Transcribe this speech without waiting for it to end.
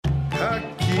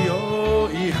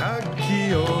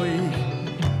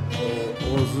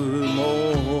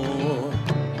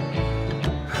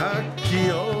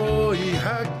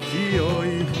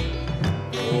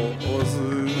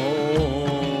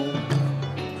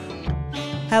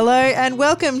Hello and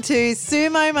welcome to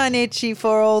Sumo Mainichi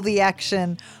for all the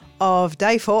action of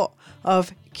day 4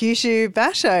 of Kyushu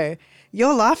Basho.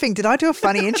 You're laughing. Did I do a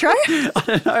funny intro? I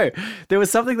don't know. There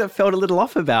was something that felt a little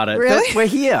off about it. Really? But we're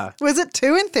here. Was it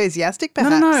too enthusiastic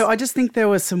perhaps? No. I just think there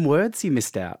were some words you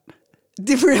missed out.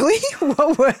 Really?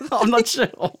 What were they? I'm not sure.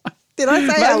 Did I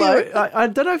say hello? I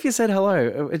don't know if you said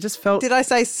hello. It just felt... Did I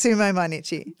say Sumo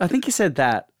Mainichi? I think you said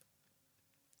that.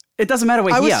 It doesn't matter.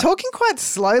 We're I here. was talking quite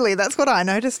slowly. That's what I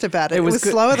noticed about it. It was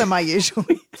slower than my usual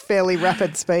fairly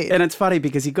rapid speed. And it's funny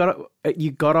because you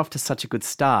got off to such a good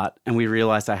start and we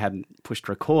realised I hadn't pushed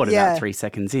record about 3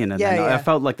 seconds in. And then I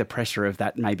felt like the pressure of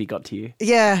that maybe got to you.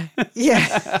 Yeah.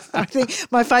 I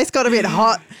think my face got a bit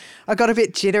hot. I got a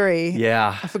bit jittery.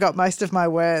 Yeah. I forgot most of my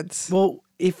words. Well,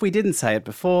 if we didn't say it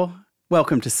before,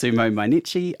 welcome to Sumo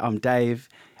Mainichi. I'm Dave.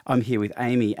 I'm here with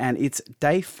Amy and it's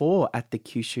day 4 at the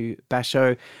Kyushu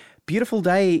Basho. Beautiful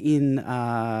day in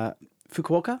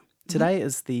Fukuoka today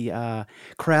as the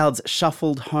crowds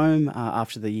shuffled home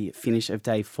after the finish of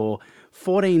day 4.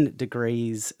 14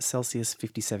 degrees Celsius,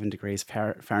 57 degrees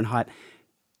Fahrenheit.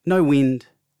 No wind,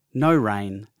 no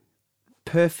rain.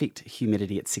 Perfect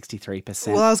humidity at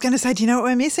 63%. Well, I was going to say, do you know what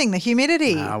we're missing? The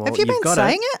humidity. Have you been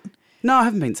saying it? No, I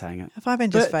haven't been saying it. Have I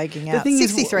been just faking out? The thing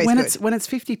 63 is, when it's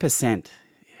 50%,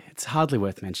 it's hardly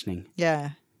worth mentioning.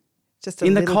 Yeah. Just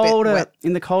in the in colder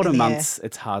the months,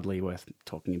 it's hardly worth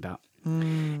talking about.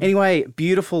 Anyway,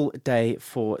 beautiful day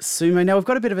for Sumo. Now, we've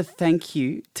got a bit of a thank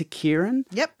you to Kieran,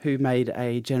 who made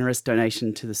a generous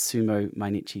donation to the Sumo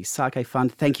Mainichi Sake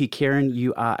Fund. Thank you, Kieran.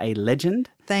 You are a legend.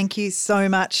 Thank you so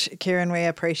much, Kieran. We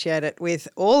appreciate it with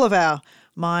all of our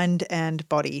mind and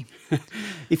body.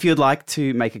 If you'd like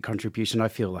to make a contribution, I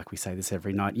feel like we say this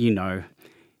every night, you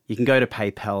can go to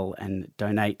PayPal and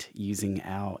donate using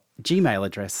our Gmail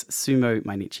address,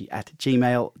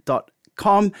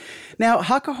 sumomainichi@gmail.com. Now,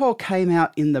 Hakuho came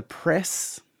out in the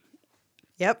press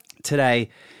today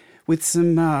with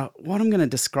some, what I'm going to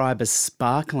describe as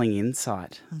sparkling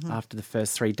insight after the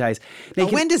first 3 days. Now,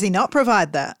 when does he not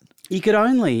provide that? You could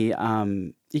only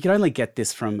get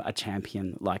this from a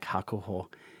champion like Hakuho.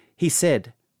 He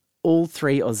said, all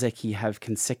 3 Ozeki have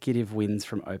consecutive wins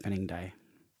from opening day.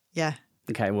 Yeah.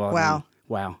 Okay, well,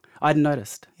 wow. I hadn't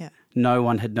noticed. Yeah. No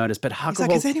one had noticed, but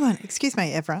Hakuho everyone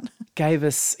gave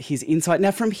us his insight.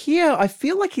 Now, from here, I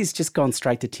feel like he's just gone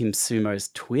straight to Tim Sumo's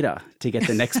Twitter to get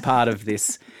the next part of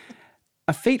this.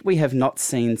 A feat we have not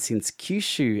seen since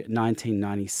Kyushu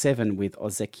 1997 with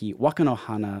Ozeki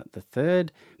Wakanohana III,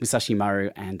 Musashi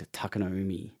Maru and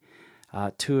Takanoumi.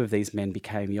 2 of these men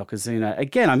became Yokozuna.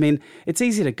 Again, I mean, it's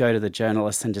easy to go to the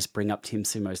journalist and just bring up Tim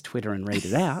Sumo's Twitter and read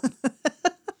it out.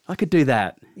 I could do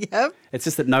that. Yep. It's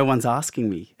just that no one's asking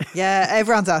me. Yeah,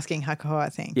 everyone's asking Hakuho, I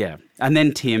think. Yeah. And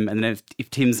then Tim, and then if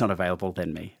Tim's not available,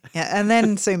 then me. Yeah, and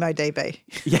then Sumo DB.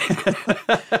 Yeah.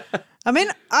 I mean,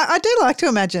 I do like to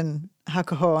imagine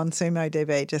Hakuho on Sumo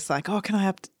DB just like, can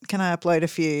I upload a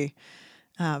few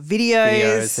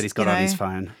videos that he's got on his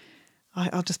phone.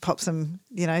 I'll just pop some,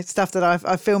 stuff that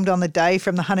I've filmed on the day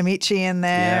from the Hanamichi in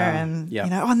there and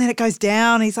then it goes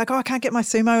down. He's like, I can't get my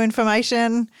Sumo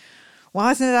information.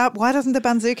 Why isn't it up? Why doesn't the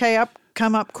Banzuke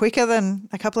come up quicker than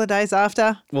a couple of days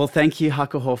after? Well, thank you,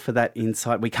 Hakuho, for that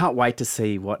insight. We can't wait to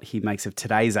see what he makes of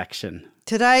today's action.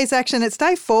 It's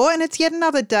day 4 and it's yet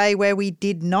another day where we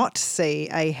did not see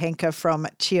a henka from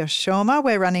Chiyoshoma.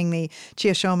 We're running the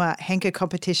Chiyoshoma henka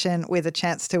competition with a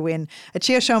chance to win a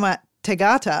Chiyoshoma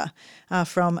Tagata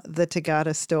from the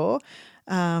Tagata store.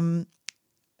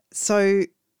 So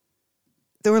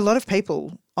there were a lot of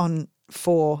people on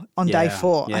day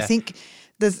 4. Yeah. I think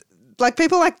there's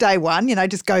people like day 1,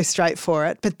 just go straight for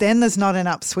it. But then there's not an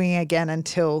upswing again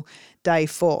until day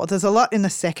 4. There's a lot in the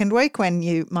second week when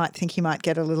you might think you might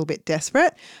get a little bit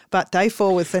desperate. But day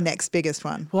 4 was the next biggest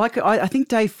one. Well, I think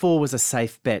day 4 was a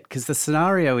safe bet because the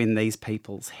scenario in these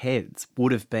people's heads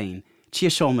would have been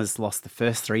Chiyoshoma's lost the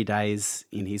first 3 days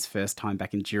in his first time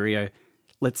back in Juryo.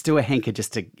 Let's do a henka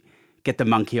just to get the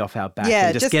monkey off our back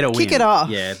and just get a win. Kick it off.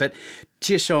 Yeah, but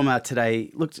Chiyoshoma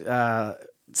today looked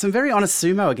some very honest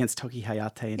sumo against Toki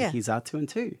Hayate and Hizatu and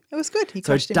 2. It was good.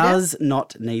 So it does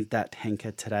not need that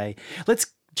henka today.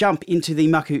 Let's jump into the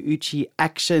Makuuchi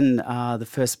action. The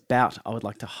first bout I would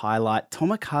like to highlight,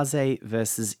 Tomokaze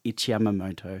versus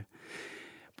Ichiyamamoto.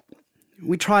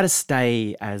 We try to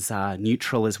stay as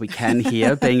neutral as we can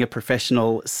here, being a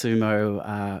professional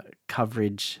sumo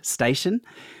coverage station.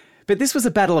 But this was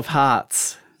a battle of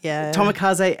hearts. Yeah.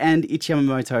 Tomokaze and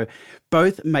Ichiyamamoto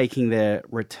both making their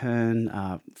return.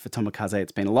 For Tomokaze,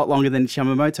 it's been a lot longer than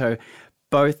Ichiyamamoto,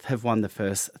 both have won the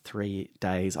first 3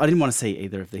 days. I didn't want to see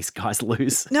either of these guys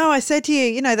lose. No, I said to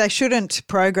you, they shouldn't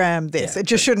program this. It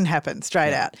just shouldn't happen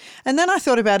straight out. And then I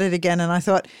thought about it again and I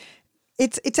thought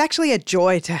it's actually a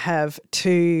joy to have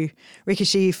two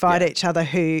rikishi fight each other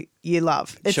who you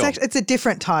love. It's a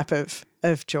different type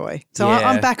of joy. So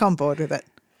I'm back on board with it.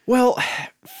 Well,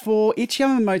 for Ichi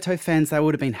Yamamoto fans, they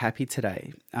would have been happy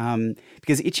today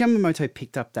because Ichi Yamamoto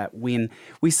picked up that win.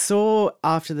 We saw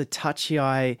after the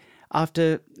tachi-ai,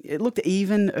 after it looked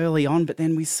even early on, but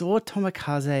then we saw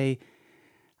Tomokaze,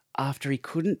 after he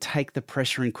couldn't take the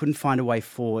pressure and couldn't find a way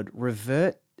forward,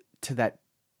 revert to that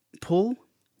pull.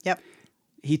 Yep.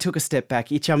 He took a step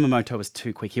back. Ichi Yamamoto was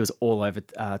too quick. He was all over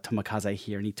Tomokaze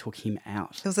here and he took him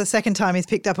out. It was the second time he's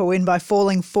picked up a win by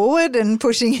falling forward and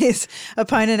pushing his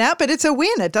opponent out, but it's a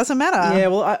win. It doesn't matter. Yeah,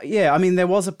 well, I mean, there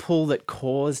was a pull that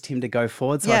caused him to go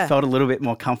forward, so I felt a little bit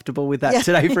more comfortable with that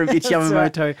today from Ichi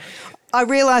Yamamoto. Right. I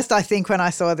realised, I think, when I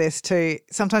saw this too,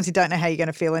 sometimes you don't know how you're going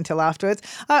to feel until afterwards.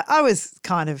 I was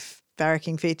kind of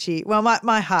barracking for Ichi. Well,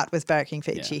 my heart was barracking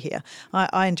for Ichi here.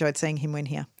 I enjoyed seeing him win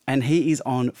here. And he is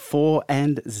on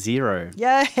 4-0.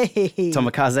 Yay!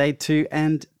 Tomokaze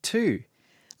 2-2.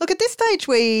 Look, at this stage,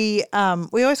 we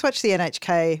always watch the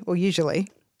NHK, or usually,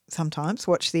 sometimes,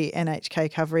 watch the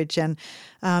NHK coverage, and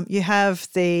you have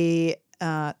the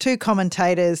two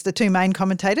commentators, the two main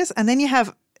commentators, and then you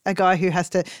have a guy who has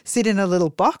to sit in a little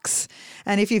box.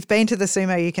 And if you've been to the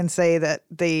sumo, you can see that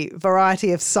the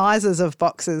variety of sizes of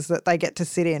boxes that they get to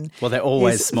sit in they're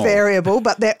always is small. Variable,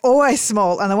 but they're always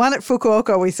small. And the one at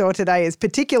Fukuoka we saw today is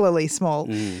particularly small.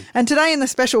 And today in the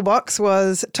special box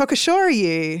was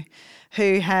Tokushoryu,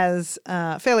 who has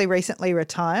fairly recently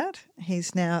retired.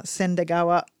 He's now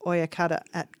Sendagawa Oyakata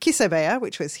at Kisebeya,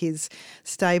 which was his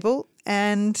stable.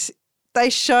 And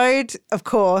they showed, of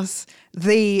course,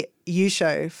 the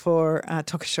Yusho for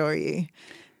Tokushoryu.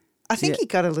 I think he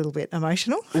got a little bit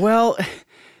emotional. Well,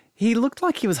 he looked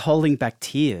like he was holding back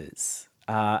tears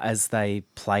as they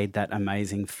played that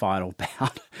amazing final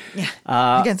bout.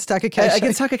 Against Takakeisho.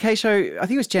 Against Takakeisho, I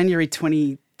think it was January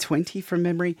 2020 from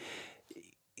memory.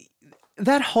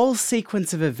 That whole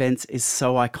sequence of events is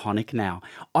so iconic now.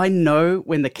 I know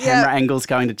when the camera angle's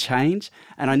going to change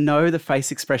and I know the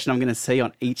face expression I'm going to see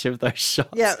on each of those shots.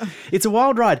 Yeah. It's a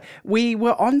wild ride. We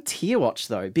were on tear watch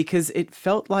though because it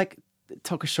felt like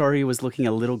Tokushoryu was looking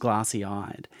a little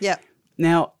glassy-eyed. Yeah.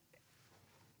 Now,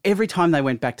 every time they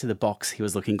went back to the box, he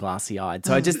was looking glassy-eyed.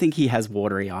 So I just think he has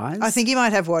watery eyes. I think he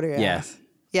might have watery eyes.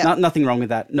 Yeah. Nothing wrong with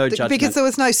that. No judgment. Because there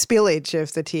was no spillage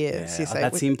of the tears, you say.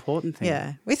 That's the important thing.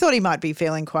 Yeah. We thought he might be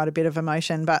feeling quite a bit of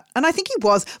emotion, and I think he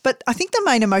was. But I think the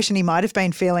main emotion he might have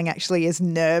been feeling actually is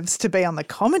nerves to be on the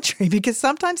commentary, because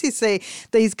sometimes you see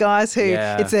these guys who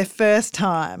it's their first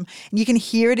time and you can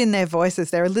hear it in their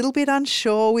voices. They're a little bit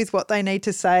unsure with what they need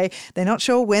to say. They're not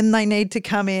sure when they need to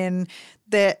come in.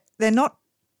 They're not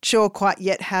sure quite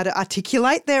yet how to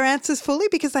articulate their answers fully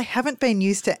because they haven't been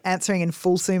used to answering in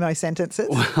full sumo sentences.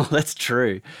 Well, that's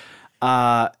true.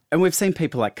 And we've seen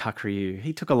people like Kakuryu.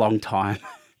 He took a long time.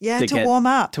 To warm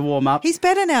up. To warm up. He's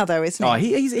better now though, isn't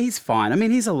he? Oh, he's fine. I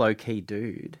mean, he's a low-key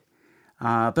dude.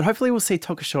 But hopefully we'll see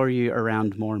Tokushoryu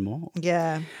around more and more.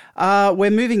 Yeah. We're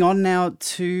moving on now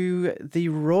to the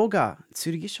Roga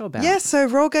Tsurugisho bout. Yeah, so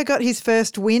Roga got his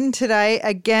first win today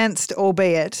against,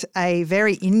 albeit a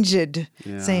very injured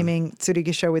seeming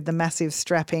Tsurugisho with the massive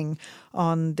strapping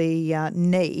on the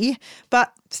knee.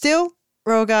 But still,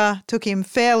 Roga took him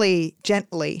fairly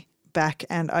gently back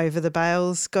and over the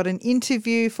bales, got an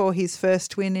interview for his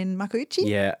first win in Makuuchi.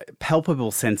 Yeah,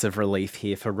 palpable sense of relief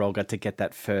here for Roga to get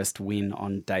that first win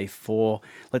on day 4.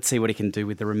 Let's see what he can do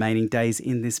with the remaining days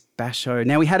in this basho.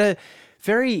 Now, we had a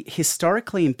very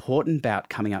historically important bout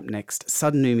coming up next,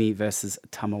 Sadanumi versus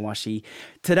Tamawashi.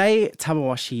 Today,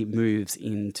 Tamawashi moves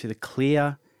into the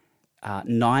clear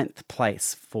 9th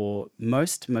place for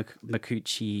most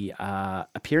Makuuchi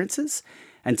appearances.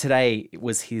 And today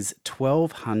was his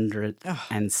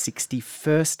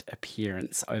 1261st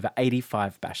appearance over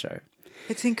 85 basho.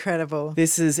 It's incredible.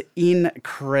 This is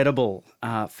incredible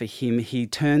for him. He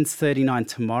turns 39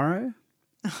 tomorrow.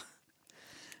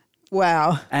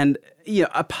 Wow. And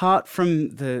apart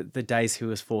from the days he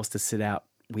was forced to sit out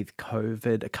with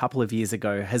COVID a couple of years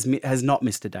ago, has not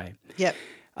missed a day. Yep.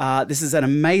 This is an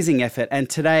amazing effort. And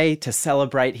today, to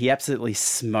celebrate, he absolutely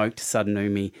smoked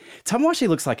Sadanumi. Tamawashi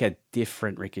looks like a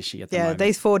different Rikishi at the moment. Yeah,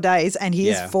 these 4 days, and he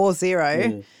is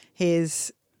 4-0.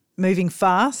 He's moving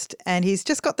fast, and he's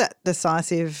just got that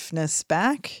decisiveness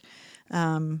back,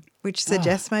 which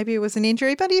suggests maybe it was an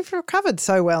injury, but he recovered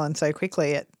so well and so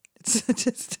quickly. It's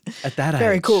just at that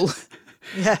very age. Cool.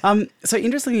 Yeah. So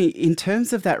interestingly, in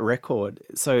terms of that record,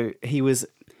 so he was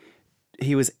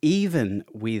he was even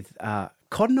with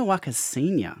Kodonowaka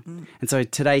Senior. And so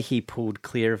today he pulled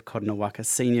clear of Kodonowaka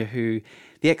Senior, who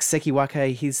the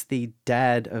ex-Sekiwake, he's the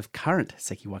dad of current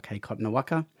Sekiwake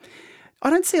Kodonowaka. I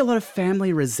don't see a lot of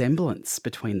family resemblance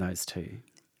between those two.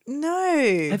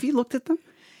 No. Have you looked at them?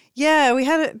 Yeah, we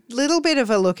had a little bit of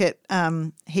a look at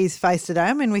his face today.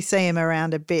 I mean, we see him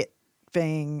around a bit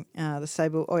being the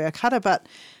Seibu Oyakata, but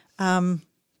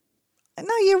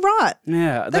no, you're right.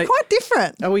 Yeah. They're quite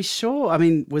different. Are we sure? I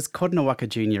mean, was Kodonowaka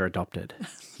Jr. adopted?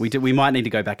 We might need to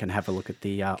go back and have a look at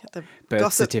the birth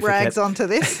Gossip certificate. rags onto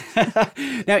this.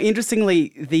 Now,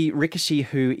 interestingly, the Rikishi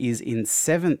who is in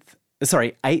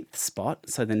eighth spot,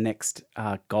 so the next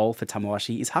goal for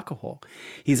Tamawashi is Hakuho.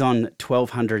 He's on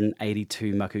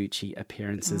 1,282 Makuuchi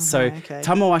appearances. So okay.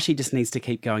 Tamawashi just needs to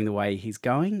keep going the way he's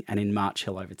going, and in March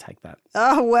he'll overtake that.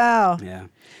 Oh, wow. Yeah.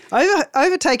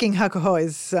 Overtaking Hakuho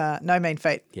is no mean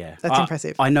feat. Yeah. That's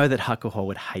impressive. I know that Hakuho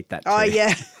would hate that too. Oh,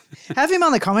 yeah. Have him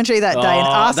on the commentary that day and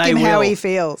ask him how he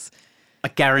feels. I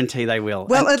guarantee they will.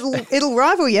 Well, it'll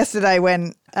rival yesterday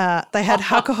when they had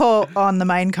Hakuho on the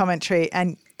main commentary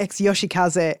and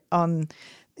ex-Yoshikaze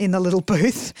in the little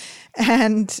booth,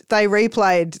 and they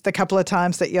replayed the couple of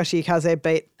times that Yoshikaze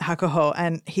beat Hakuho,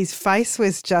 and his face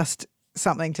was just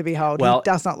something to behold. Well, he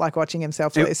does not like watching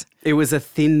himself lose. It was a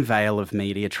thin veil of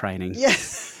media training.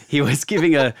 Yes. He was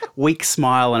giving a weak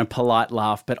smile and a polite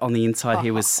laugh, but on the inside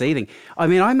he was seething. I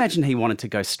mean, I imagine he wanted to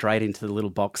go straight into the little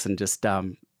box and just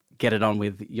get it on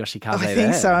with Yoshikaze I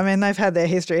think so. I mean, they've had their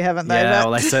history, haven't they? Yeah,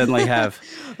 well, they certainly have.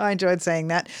 I enjoyed seeing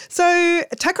that. So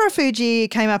Takara Fuji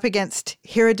came up against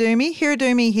Hirodumi.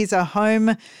 Hirodumi, he's a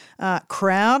home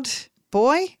crowd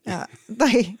boy.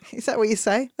 Is that what you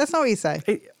say? That's not what you say.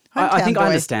 I think I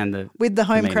understand with the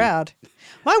home meaning. Crowd.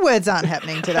 My words aren't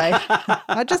happening today.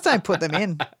 I just don't put them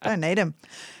in. Don't need them.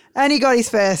 And he got his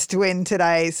first win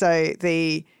today. So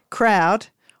the crowd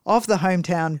of the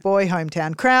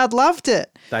hometown crowd loved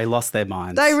it. They lost their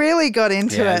minds. They really got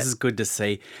into it. This is good to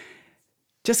see.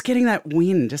 Just getting that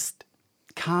win, just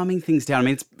calming things down. I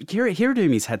mean,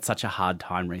 Hirodumi's had such a hard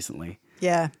time recently.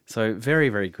 Yeah. So very,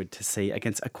 very good to see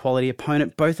against a quality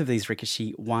opponent. Both of these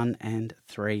Rikishi 1 and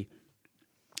 3.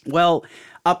 Well,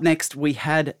 up next we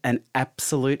had an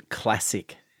absolute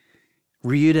classic.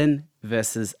 Ryuden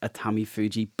versus Atami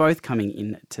Fuji, both coming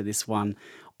into this one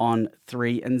on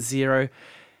 3-0.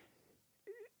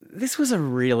 This was a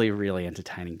really, really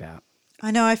entertaining bout.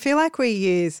 I know. I feel like we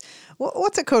use,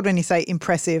 what's it called when you say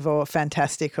impressive or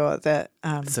fantastic or the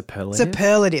superlatives?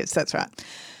 Superlatives, that's right.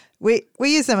 We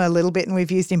use them a little bit, and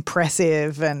we've used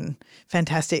impressive and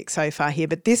fantastic so far here,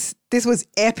 but this was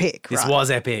epic, right? This was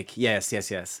epic. Yes.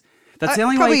 That's the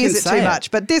only way probably you can use it say too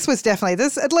much, but this was definitely,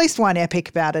 there's at least one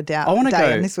epic bout a day,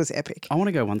 and this was epic. I want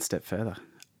to go one step further.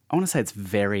 I want to say it's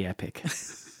very epic.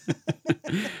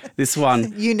 This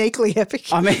one. Uniquely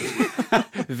epic. I mean,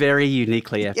 very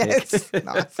uniquely epic. Yes,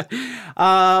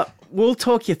 nice. We'll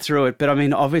talk you through it, but I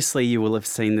mean, obviously you will have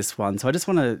seen this one. So I just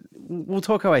we'll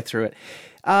talk our way through it.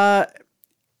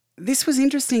 This was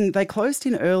interesting. They closed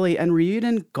in early and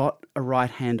Ryuden got a right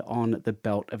hand on the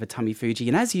belt of Atami Fuji.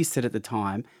 And as you said at the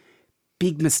time,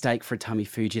 big mistake for Atami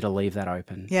Fuji to leave that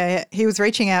open. Yeah, he was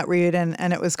reaching out Ryuden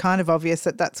and it was kind of obvious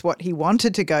that that's what he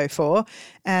wanted to go for.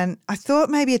 And I thought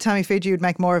maybe Atami Fuji would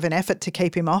make more of an effort to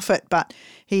keep him off it, but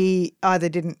he either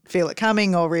didn't feel it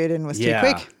coming or Ryuden was too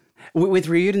quick. With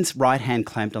Ryuden's right hand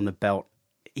clamped on the belt,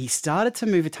 he started to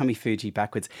move Atami Fuji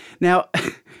backwards. Now,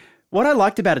 what I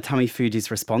liked about Atami Fuji's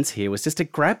response here was just to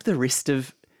grab the wrist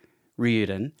of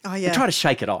Ryuden and try to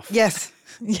shake it off. Yes.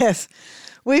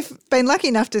 We've been lucky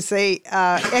enough to see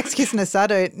ex-Kisuna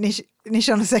Sato,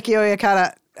 Nishonoseki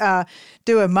Oyakata,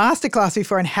 do a masterclass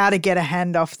before on how to get a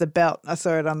hand off the belt. I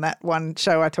saw it on that one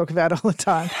show I talk about all the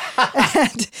time.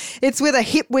 And it's with a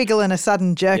hip wiggle and a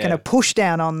sudden jerk and a push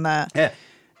down on the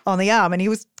arm. And he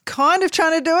was kind of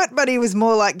trying to do it, but he was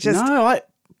more like just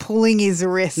pulling his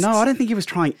wrist. No, I don't think he was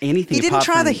trying anything. He didn't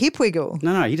try the hip wiggle.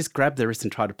 No, he just grabbed the wrist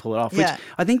and tried to pull it off, which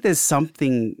I think there's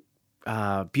something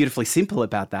beautifully simple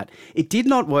about that. It did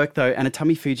not work though, and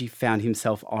Atami Fuji found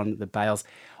himself on the bails.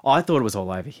 I thought it was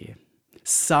all over here.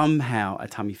 Somehow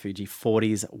Atami Fuji fought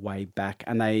his way back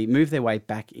and they moved their way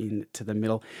back into the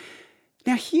middle.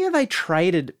 Now here they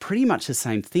traded pretty much the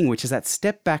same thing, which is that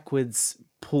step backwards,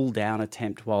 pull down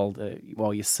attempt while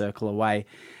you circle away.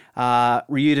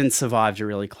 Ryuden survived a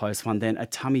really close one. Then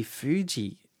Atami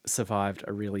Fuji survived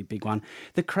a really big one.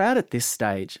 The crowd at this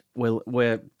stage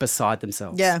were beside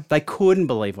themselves. Yeah. They couldn't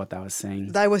believe what they were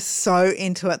seeing. They were so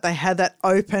into it. They had that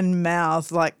open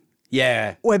mouth like,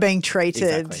 we're being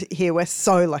treated here. We're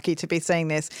so lucky to be seeing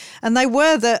this. And they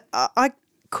were I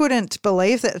couldn't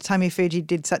believe that Tamifuji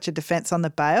did such a defence on the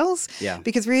bails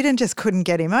because Ryuden just couldn't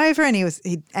get him over and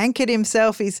he anchored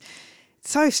himself. He's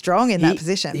so strong in that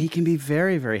position. He can be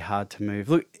very, very hard to move.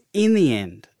 Look, in the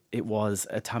end, it was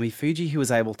a Tamifuji who was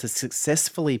able to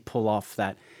successfully pull off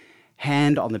that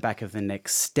hand on the back of the neck,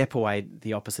 step away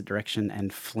the opposite direction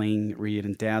and fling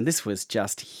Ryuden down. This was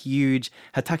just huge.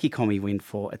 Hataki Komi win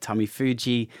for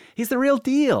Tamifuji. He's the real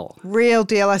deal. Real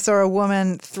deal. I saw a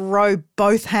woman throw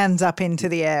both hands up into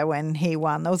the air when he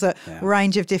won. There was a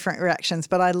range of different reactions,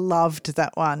 but I loved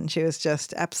that one. She was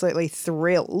just absolutely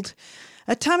thrilled.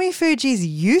 Tamifuji's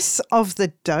use of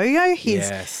the doyo,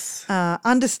 his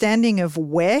understanding of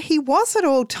where he was at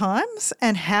all times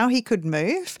and how he could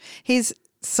move, his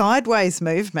sideways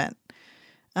movement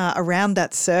around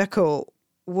that circle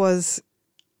was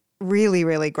really,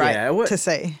 really great to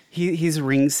see. His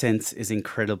ring sense is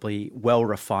incredibly well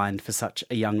refined for such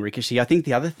a young Rikishi. I think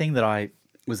the other thing that I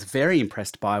was very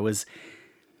impressed by was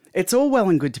it's all well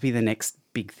and good to be the next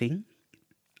big thing,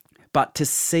 but to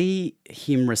see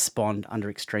him respond under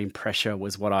extreme pressure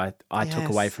was what I took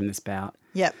away from this bout.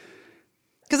 Yep.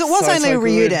 Because it was only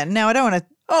Ryuden. Now, I don't want to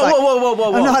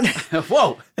whoa. I'm not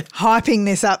whoa. hyping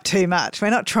this up too much. We're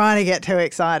not trying to get too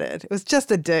excited. It was just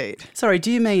a dude. Sorry,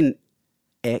 do you mean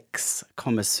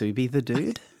Komasubi the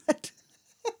dude?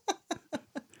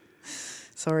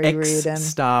 Sorry, Ryuden.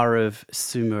 Star of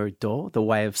Sumo Do, the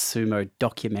Way of Sumo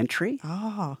documentary.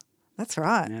 Oh, that's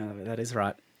right. Yeah, that is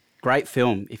right. Great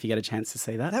film if you get a chance to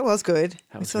see that. That was good.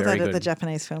 We saw that at the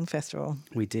Japanese Film Festival.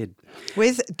 We did.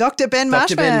 With Dr. Ben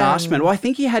Marshman. Dr. Ben Marshman. Well, I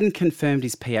think he hadn't confirmed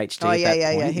his PhD at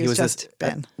that point. Yeah. He was just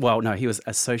Ben. He was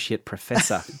Associate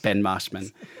Professor Ben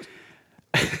Marshman.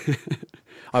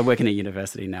 I work in a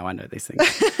university now. I know these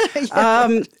things.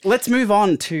 Let's move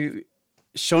on to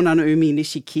Shonanumi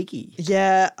Nishikigi.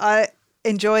 Yeah, I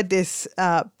enjoyed this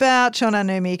bout.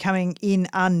 Shonanumi coming in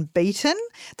unbeaten.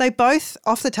 They both,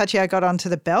 off the tachiai, got onto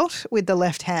the belt with the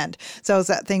left hand. So it was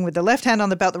that thing with the left hand on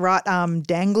the belt, the right arm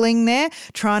dangling there,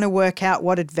 trying to work out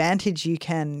what advantage you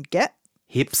can get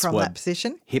from that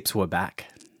position. Hips were back.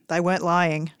 They weren't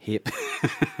lying. Hip.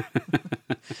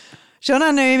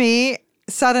 Shonanumi,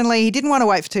 suddenly, he didn't want to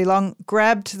wait for too long,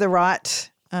 grabbed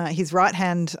his right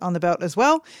hand on the belt as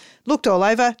well, looked all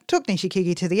over, took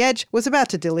Nishikigi to the edge, was about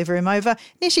to deliver him over.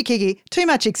 Nishikigi, too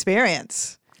much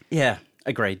experience. Yeah,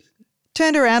 agreed.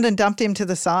 Turned around and dumped him to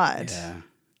the side. Yeah.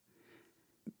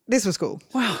 This was cool.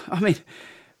 Well, I mean,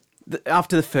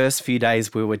 after the first few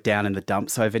days we were down in the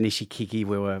dumps over Nishikigi,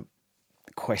 we were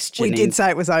questioning. We did say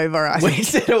it was over, I think. We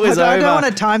said it was over. I don't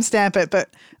want to timestamp it,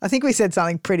 but I think we said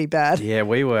something pretty bad. Yeah,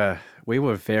 we were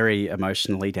very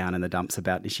emotionally down in the dumps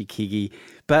about Nishikigi.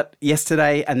 But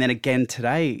yesterday and then again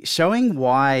today, showing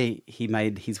why he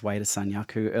made his way to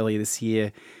Sanyaku earlier this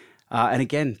year. And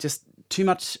again, just too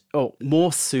much or more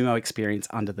sumo experience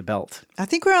under the belt. I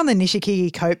think we're on the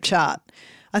Nishikigi cope chart.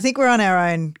 I think we're on our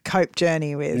own cope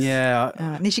journey with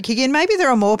Nishikigi. And maybe there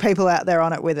are more people out there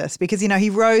on it with us because, he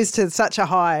rose to such a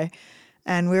high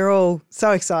and we're all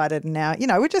so excited. And now,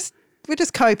 we're just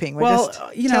coping. We're just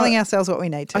telling ourselves what we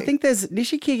need to. I think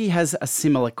Nishikigi has a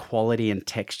similar quality and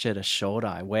texture to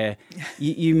Shodai where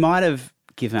you might have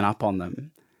given up on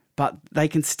them, but they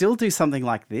can still do something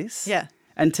like this. Yeah.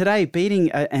 And today, beating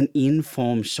an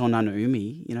in-form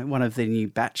Shonanumi, one of the new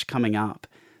batch coming up,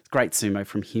 great sumo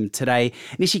from him today.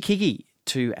 Nishikigi,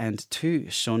 2-2.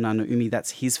 Shonanumi,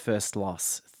 that's his first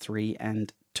loss,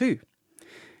 3-2.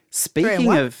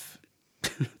 Speaking of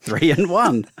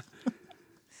 3-1.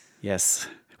 Yes.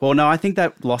 Well, no, I think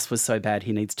that loss was so bad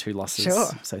he needs 2 losses. Sure.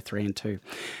 So 3-2.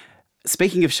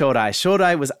 Speaking of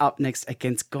Shodai was up next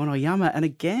against Gonoyama. And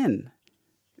again,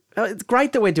 it's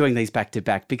great that we're doing these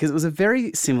back-to-back because it was a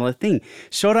very similar thing.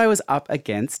 Shodai was up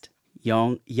against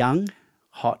young,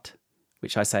 hot,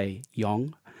 which I say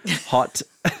hot,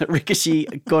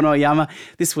 Rikishi Gonoyama.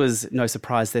 This was, no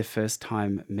surprise, their first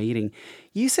time meeting.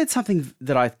 You said something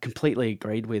that I completely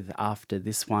agreed with after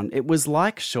this one. It was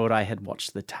like Shodai had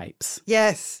watched the tapes.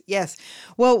 Yes.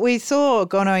 Well, we saw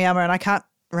Gonoyama, and I can't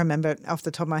remember off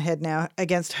the top of my head now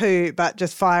against who, but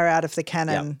just fire out of the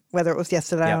cannon, whether it was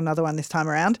yesterday or another one this time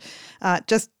around.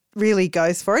 Just really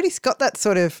goes for it. He's got that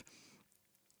sort of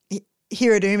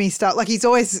Hirodumi style. Like he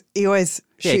always shoots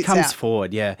he comes out.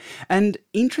 forward, yeah. And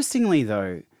interestingly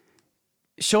though,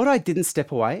 Shodai didn't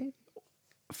step away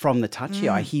from the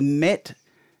tachiai. He met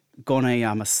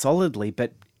Gonoyama solidly,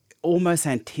 but almost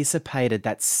anticipated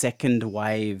that second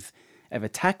wave of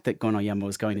attack that Gonoyama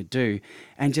was going to do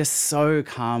and just so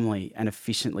calmly and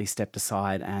efficiently stepped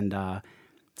aside and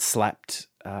slapped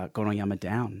Gonoyama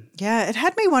down. Yeah, it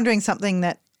had me wondering something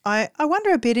that I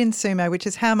wonder a bit in sumo, which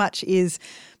is how much is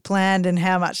planned and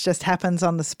how much just happens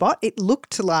on the spot. It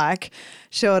looked like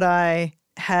Shodai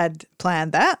had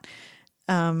planned that,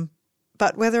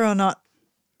 but whether or not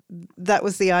that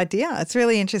was the idea, it's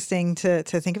really interesting to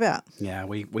think about. Yeah,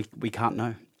 we can't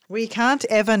know. We can't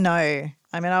ever know.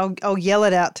 I mean, I'll yell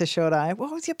it out to Shodai.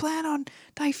 What was your plan on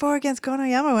day 4 against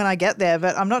Konoyama when I get there?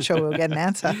 But I'm not sure we'll get an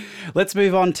answer. Let's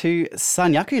move on to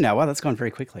Sanyaku now. Wow, that's gone very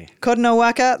quickly.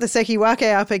 Koronowaka, the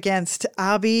Sekiwake up against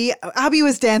Abi. Abi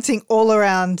was dancing all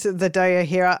around the doya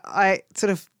here. I sort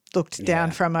of looked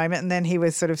down for a moment and then he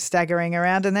was sort of staggering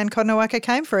around and then Koronowaka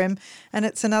came for him and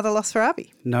it's another loss for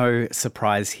Abi. No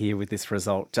surprise here with this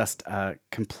result. Just a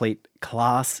complete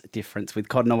class difference with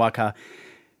Koronowaka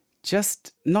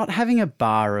just not having a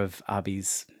bar of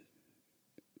Abi's,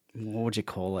 what would you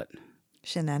call it?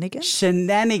 Shenanigans?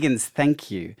 Shenanigans,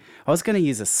 thank you. I was going to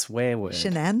use a swear word.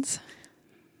 Shenans?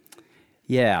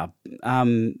 Yeah.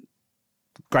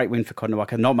 Great win for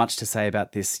Koronowaka. Not much to say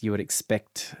about this. You would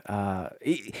expect.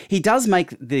 He does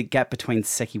make the gap between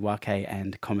Sekiwake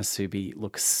and Komusubi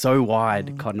look so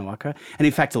wide, Koronowaka. And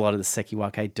in fact, a lot of the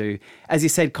Sekiwake do. As you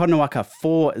said, Koronowaka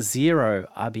 4-0.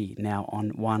 Abi now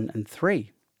on 1-3.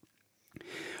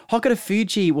 Hokuto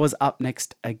Fuji was up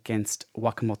next against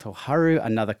Wakamoto Haru,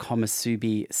 another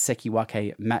Komusubi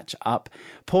Sekiwake match up.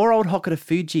 Poor old Hokuto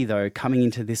Fuji, though, coming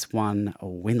into this one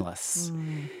winless.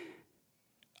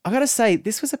 I got to say,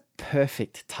 this was a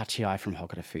perfect touchy-eye from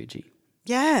Hokuto Fuji.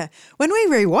 Yeah. When we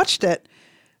rewatched it,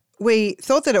 we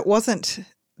thought that it wasn't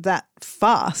that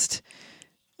fast,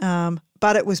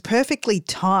 but it was perfectly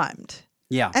timed.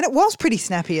 Yeah. And it was pretty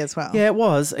snappy as well. Yeah, it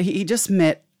was. He just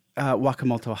met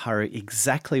Wakamoto Haru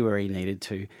exactly where he needed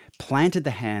to, planted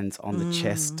the hands on the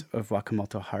chest of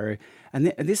Wakamoto Haru,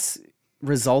 and this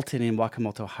resulted in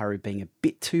Wakamoto Haru being a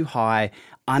bit too high,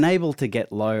 unable to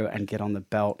get low and get on the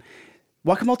belt.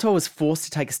 Wakamoto was forced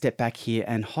to take a step back here,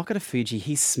 and Hokuto Fuji,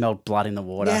 he smelled blood in the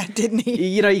water. Yeah, didn't he?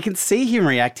 You know, you can see him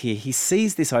react here. He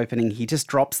sees this opening. He just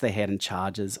drops the head and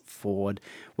charges forward.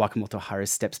 Wakamoto Haru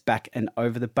steps back and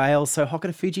over the bail. So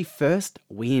Hokuto Fuji first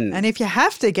win. And if you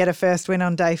have to get a first win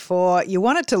on day 4, you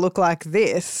want it to look like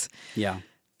this. Yeah.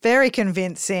 Very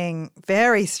convincing,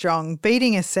 very strong,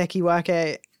 beating a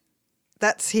Sekiwake.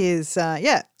 That's his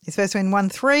first win,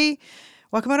 1-3.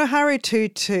 Wakamoto Haru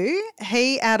 2-2.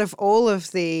 He, out of all of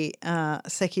the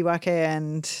Sekiwake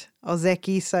and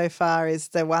Ozeki so far, is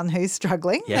the one who's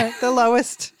struggling, the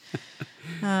lowest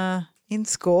in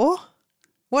score.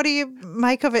 What do you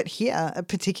make of it here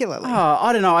particularly? Oh,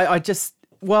 I don't know.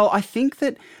 I think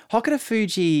that Hokuto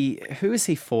Fuji, who has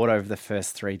he fought over the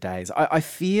first 3 days? I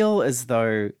feel as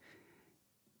though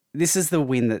this is the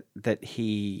win that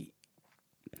he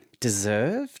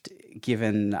deserved,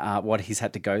 given what he's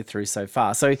had to go through so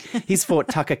far. So he's fought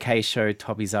Takakeisho,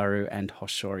 Tobizaru, and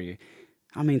Hoshoryu.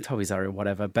 I mean, Tobizaru,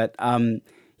 whatever. But, the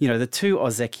 2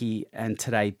 Ozeki and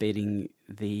today beating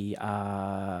the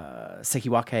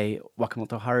Sekiwake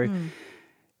Wakamoto Haru.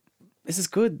 This is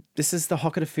good. This is the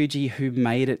Hokuto Fuji who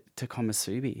made it to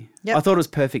Komusubi. Yep. I thought it was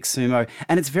perfect sumo.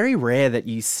 And it's very rare that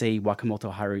you see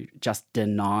Wakamoto Haru just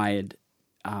denied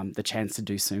the chance to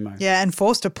do sumo. Yeah, and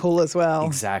forced to pull as well.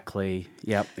 Exactly.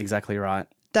 Yep, exactly right.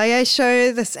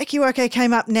 Daisho, the Sekiwake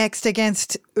came up next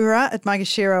against Ura at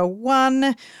Maegashira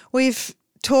 1. We've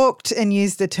talked and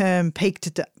used the term peak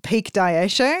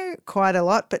Daisho quite a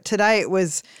lot, but today it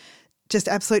was just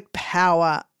absolute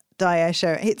power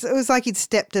Daisho. It was like he'd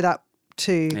stepped it up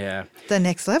to the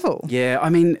next level. Yeah, I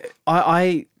mean,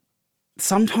 I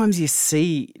sometimes you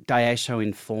see Daisho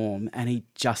in form and he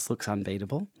just looks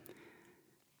unbeatable.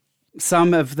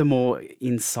 Some of the more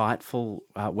insightful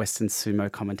Western sumo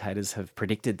commentators have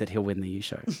predicted that he'll win the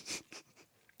Yusho.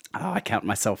 I count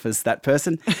myself as that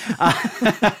person.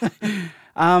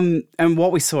 And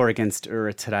what we saw against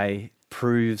Ura today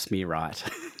proves me right.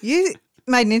 You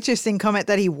made an interesting comment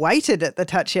that he waited at the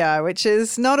touch-ya, which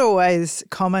is not always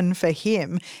common for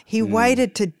him. He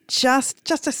waited to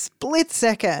just a split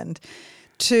second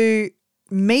to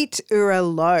meet Ura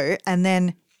low and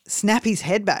then snap his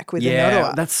head back with the Nodowa.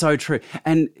 Yeah, that's so true.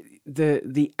 And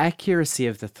the accuracy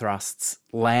of the thrusts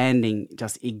landing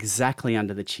just exactly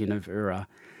under the chin of Ura.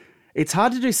 It's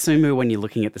hard to do sumo when you're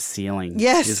looking at the ceiling.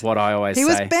 Yes. Is what I always say. He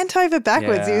was bent over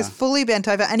backwards. Yeah. He was fully bent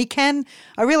over. And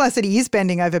I realise that he is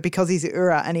bending over because he's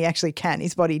Ura and he actually can.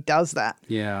 His body does that.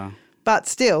 Yeah. But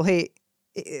still,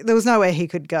 there was nowhere he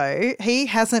could go. He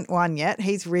hasn't won yet.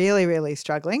 He's really, really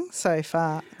struggling so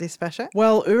far this basho.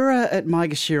 Well, Ura at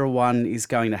Maegashira 1 is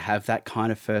going to have that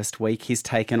kind of first week. He's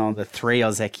taken on the 3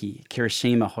 Ozeki,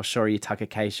 Kirishima, Hoshoryu,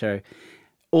 Takakeisho,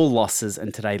 all losses,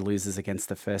 and today loses against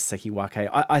the first Sekiwake.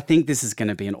 I think this is going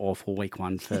to be an awful week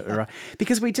one for Ura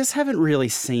because we just haven't really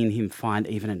seen him find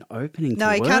even an opening to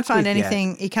work with. No, he can't find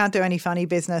anything. He can't do any funny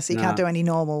business. He can't do any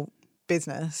normal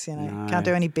business, Can't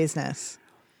do any business.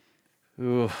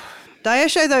 Ooh.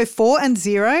 Daisho, though,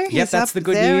 4-0. Yep, that's up the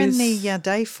good there news. in the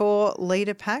day 4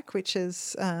 leader pack, which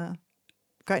is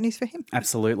great news for him.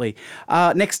 Absolutely.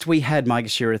 Next, we had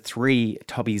Maegashira 3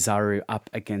 Tobizaru up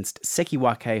against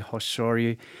Sekiwake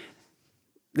Hoshoryu.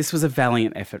 This was a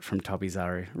valiant effort from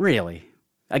Tobizaru, really,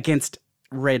 against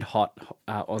red-hot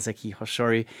Ozeki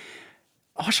Hoshoryu.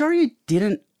 Hoshoryu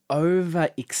didn't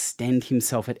overextend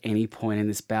himself at any point in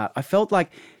this bout. I felt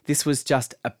like this was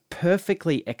just a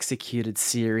perfectly executed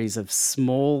series of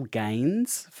small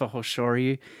gains for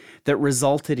Hoshoryu that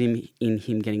resulted in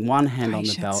him getting one hand on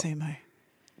the belt.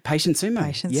 Patient sumo.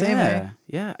 Patient sumo.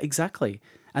 Yeah, exactly.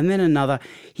 And then another.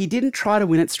 He didn't try to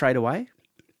win it straight away.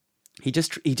 He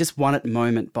just won it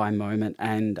moment by moment,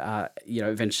 and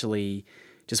eventually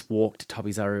just walked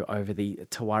Tobizaru over the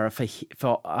Tawara for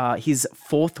his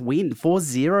fourth win,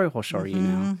 4-0 Hoshoryu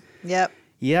now. Yep.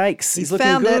 Yikes! He's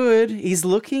looking good. He's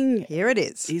looking. Here it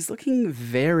is. He's looking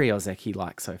very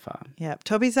Ozeki-like so far. Yep.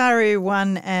 Tobizaru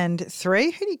 1-3.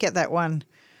 Who did you get that one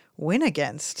win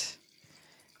against?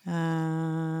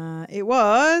 It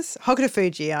was Hokuto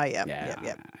Fuji. Oh, yep.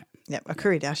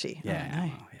 Akuridashi. Yeah.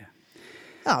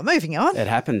 Oh, moving on. It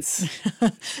happens.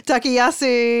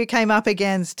 Takayasu came up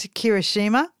against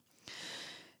Kirishima.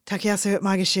 Takayasu at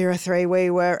Maegashira 3,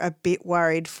 we were a bit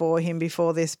worried for him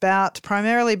before this bout,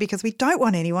 primarily because we don't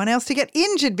want anyone else to get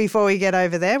injured before we get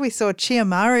over there. We saw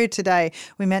Chiyomaru today.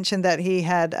 We mentioned that he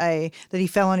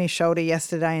fell on his shoulder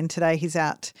yesterday, and today he's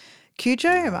out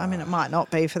Kyushu. I mean, it might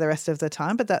not be for the rest of the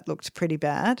time, but that looked pretty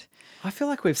bad. I feel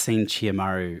like we've seen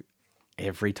Chiyomaru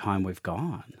every time we've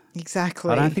gone.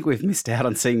 Exactly. I don't think we've missed out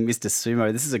on seeing Mr.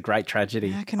 Sumo. This is a great tragedy.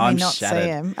 How can we not shattered. see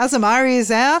him? Azumari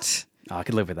is out. Oh, I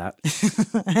could live with that.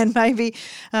 And maybe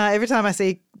every time I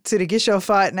see Tsurugisho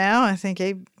fight now, I think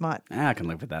he might I can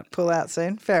live with that. Pull out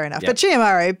soon. Fair enough. Yep. But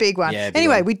Chiyomaru, big one. Yeah, big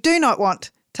anyway, one. We do not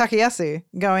want Takayasu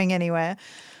going anywhere.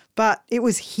 But it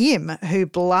was him who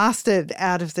blasted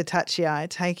out of the tachiai,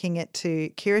 taking it to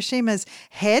Kirishima's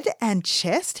head and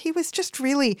chest. He was just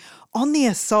really on the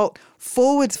assault,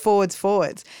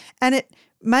 forwards. And it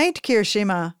made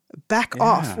Kirishima back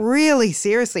off really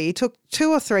seriously. He took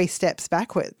 2 or 3 steps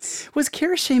backwards. Was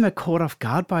Kirishima caught off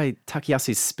guard by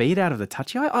Takayasu's speed out of the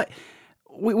tachiai?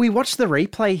 We watched the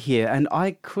replay here, and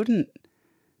I couldn't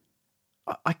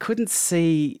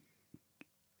see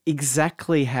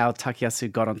exactly how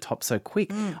Takayasu got on top so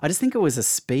quick. I just think it was a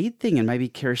speed thing, and maybe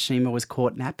Kirishima was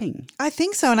caught napping. I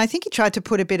think so, and I think he tried to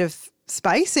put a bit of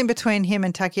space in between him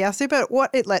and Takayasu, but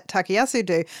what it let Takayasu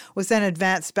do was then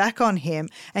advance back on him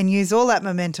and use all that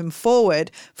momentum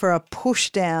forward for a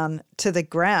push down to the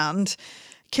ground.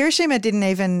 Kirishima didn't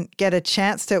even get a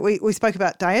chance to, we spoke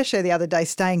about Daisho the other day,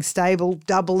 staying stable,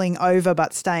 doubling over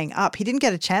but staying up. He didn't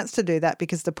get a chance to do that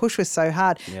because the push was so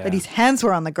hard, but his hands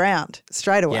were on the ground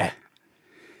straight away. Yeah.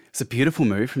 It's a beautiful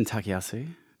move from Takayasu.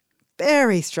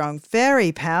 Very strong,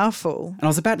 very powerful. And I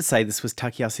was about to say this was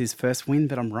Takayasu's first win,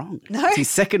 but I'm wrong. No. It's his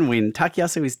second win.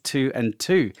 Takayasu is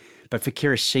 2-2. But for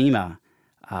Kirishima,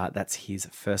 that's his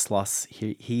first loss.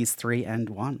 He's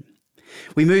 3-1.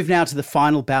 We move now to the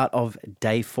final bout of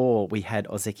day 4. We had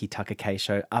Ozeki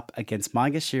Takakeisho up against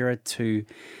Maegashira to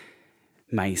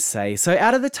Meisei. So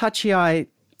out of the tachiai,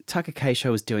 Takakeisho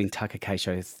was doing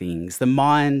Takakeisho things. The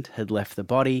mind had left the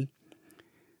body.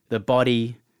 The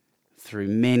body, through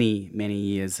many, many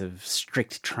years of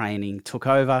strict training, took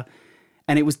over,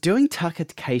 and it was doing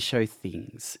Takakeisho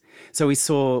things. So we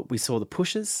saw the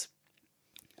pushes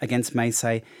against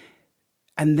Meisei,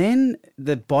 and then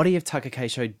the body of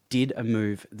Takakeisho did a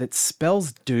move that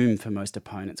spells doom for most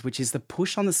opponents, which is the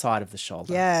push on the side of the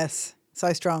shoulder. Yes,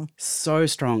 so strong. So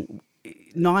strong.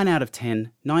 9 out of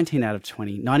 10, 19 out of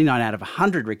 20, 99 out of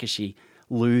 100 Rikishi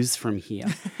lose from here.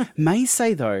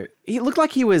 Meisei, though, it looked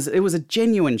like it was a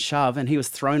genuine shove and he was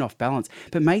thrown off balance,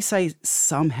 but Meisei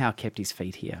somehow kept his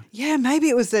feet here. Yeah, maybe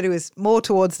it was that it was more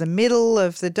towards the middle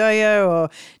of the doyo or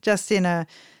just in a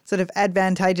sort of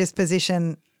advantageous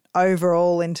position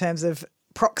overall in terms of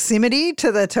proximity to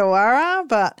the Tawara,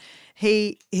 but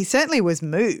he certainly was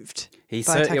moved by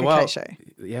Takakeisho.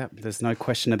 Yeah, there's no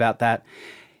question about that.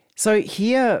 So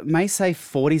here, Meisei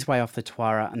fought his way off the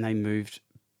Tawara and they moved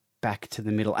back to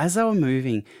the middle. As they were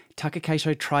moving,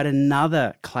 Takakeisho tried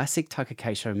another classic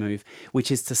Takakeisho move,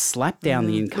 which is to slap down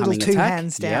the incoming little 2 attack.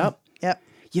 hands down. Yep.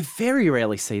 You very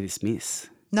rarely see this miss.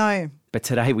 No. But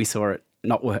today we saw it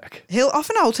not work. He'll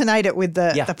often alternate it with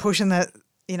the push and the,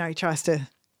 he tries to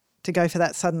to go for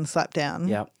that sudden slap down.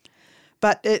 Yeah.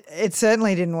 But it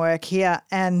certainly didn't work here.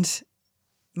 And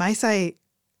Meisei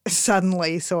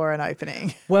suddenly saw an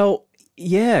opening. Well,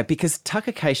 yeah, because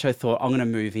Taka Keisho thought, I'm going to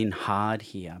move in hard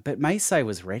here. But Meisei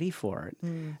was ready for it.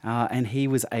 And he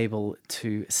was able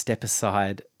to step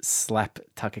aside, slap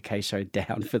Taka Keisho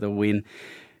down for the win.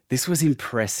 This was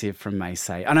impressive from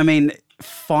Meisei. And I mean,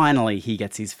 finally he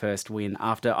gets his first win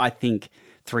after, I think,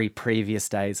 3 previous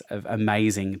days of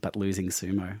amazing but losing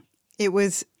sumo. It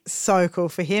was so cool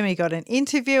for him. He got an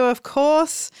interview, of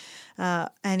course,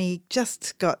 and he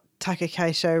just got Taka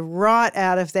Keisho right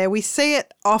out of there. We see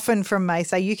it often from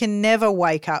Meisei. You can never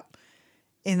wake up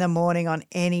in the morning on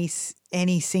any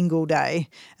single day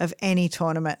of any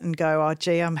tournament and go, oh,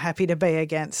 gee, I'm happy to be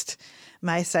against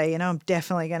Meisei. I'm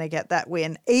definitely going to get that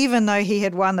win. Even though he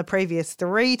had won the previous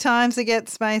 3 times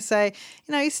against Meisei,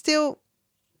 he's still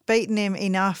beaten him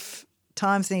enough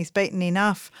times and he's beaten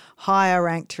enough higher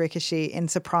ranked Rikishi in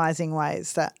surprising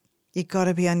ways that you've got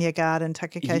to be on your guard. And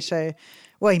Taka Keisho,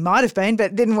 well, he might have been,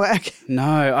 but it didn't work.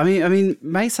 No, I mean,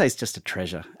 Meisei's just a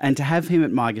treasure. And to have him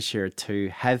at Maegashira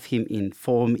 2, have him in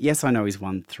form, yes, I know he's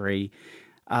won 3,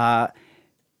 but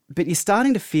you're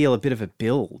starting to feel a bit of a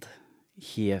build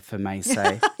here for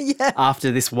Meisei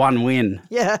after this one win.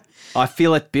 Yeah. I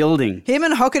feel it building. Him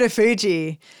and Hokuto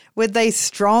Fuji with these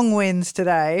strong wins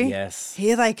today. Yes.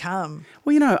 Here they come.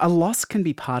 Well, a loss can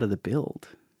be part of the build.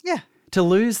 Yeah. To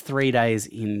lose 3 days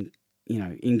in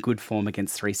good form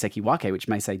against 3 Sekiwake, which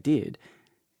Meisei did,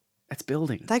 that's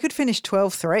building. They could finish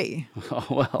 12-3. Oh,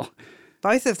 well.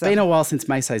 Both of them. It's been a while since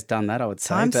Meisei's done that, I would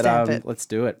say. Timestamp it. Let's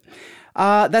do it.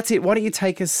 That's it. Why don't you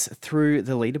take us through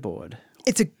the leaderboard?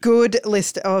 It's a good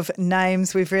list of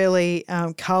names. We've really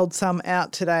culled some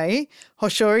out today.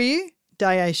 Hoshoryu,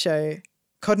 Daisho,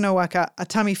 Kodonowaka,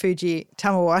 Atami Fuji,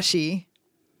 Tamawashi,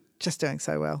 just doing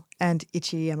so well, and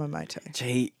Ichi Yamamoto.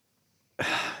 Gee,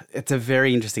 it's a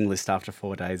very interesting list after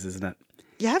 4 days, isn't it?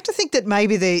 You have to think that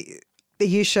maybe the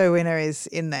Yusho winner is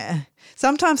in there.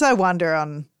 Sometimes I wonder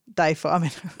on day 4. I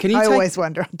mean, I always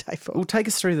wonder on day 4. We'll take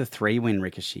us through the 3-win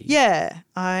Rikishi. Yeah,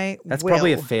 That's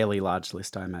probably a fairly large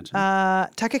list, I imagine.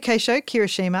 Taka Keisho,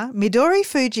 Kirishima, Midori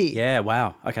Fuji. Yeah,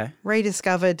 wow. Okay.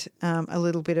 Rediscovered a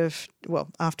little bit of,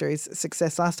 after his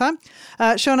success last time.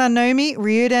 Shonan Nomi,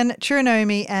 Ryuden,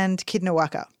 Tsurunomi, and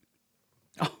Kidnawaka.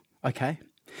 Oh, okay.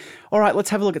 All right, let's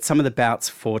have a look at some of the bouts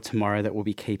for tomorrow that we'll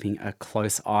be keeping a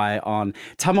close eye on.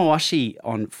 Tamawashi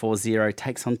on 4-0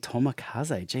 takes on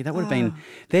Tomokaze. Gee, that would have been,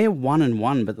 they're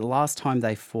 1-1, but the last time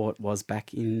they fought was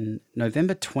back in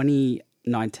November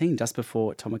 2019, just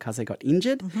before Tomokaze got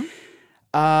injured. Mm-hmm.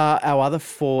 Our other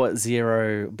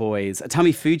 4-0 boys,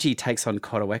 Atami Fuji takes on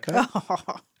Koroweko.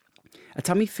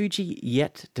 Atami Fuji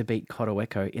yet to beat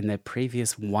Koroweko in their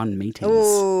previous 1 meetings.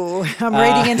 Oh, I'm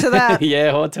reading into that.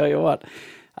 Yeah, I'll tell you what.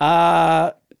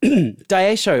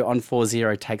 Daisho on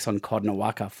 4-0 takes on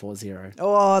Kodonowaka 4-0.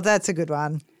 Oh, that's a good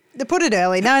one. They put it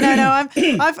early. No.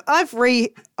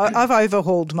 I've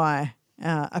overhauled my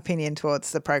opinion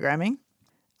towards the programming.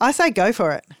 I say go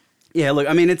for it. Yeah, look,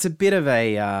 I mean, it's a bit of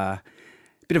a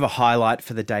highlight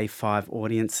for the day 5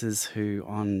 audiences who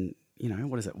on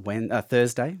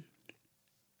Thursday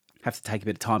have to take a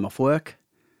bit of time off work.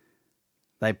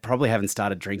 They probably haven't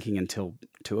started drinking until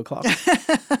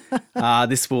 2:00.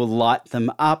 This will light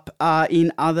them up.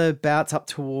 In other bouts up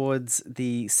towards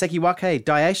the Sekiwake,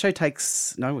 Daisho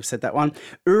takes... No, we've said that one.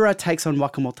 Ura takes on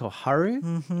Wakamoto Haru.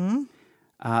 Mm-hmm.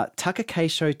 Taka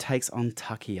Keisho takes on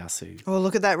Takayasu. Oh,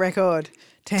 look at that record.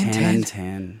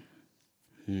 10-10.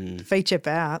 Feature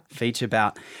bout.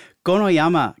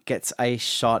 Gonoyama gets a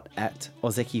shot at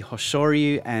Ozeki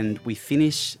Hoshoryu, and we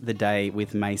finish the day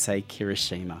with Meisei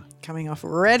Kirishima. Coming off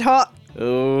red hot.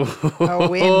 Oh, a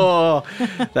win.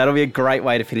 That'll be a great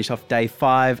way to finish off day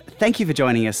 5. Thank you for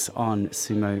joining us on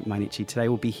Sumo Mainichi today.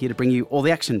 We'll be here to bring you all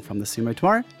the action from the sumo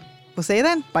tomorrow. We'll see you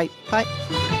then. Bye. Bye.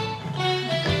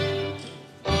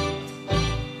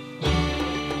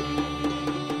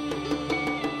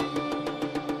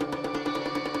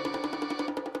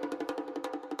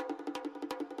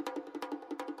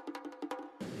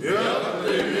 Yeah.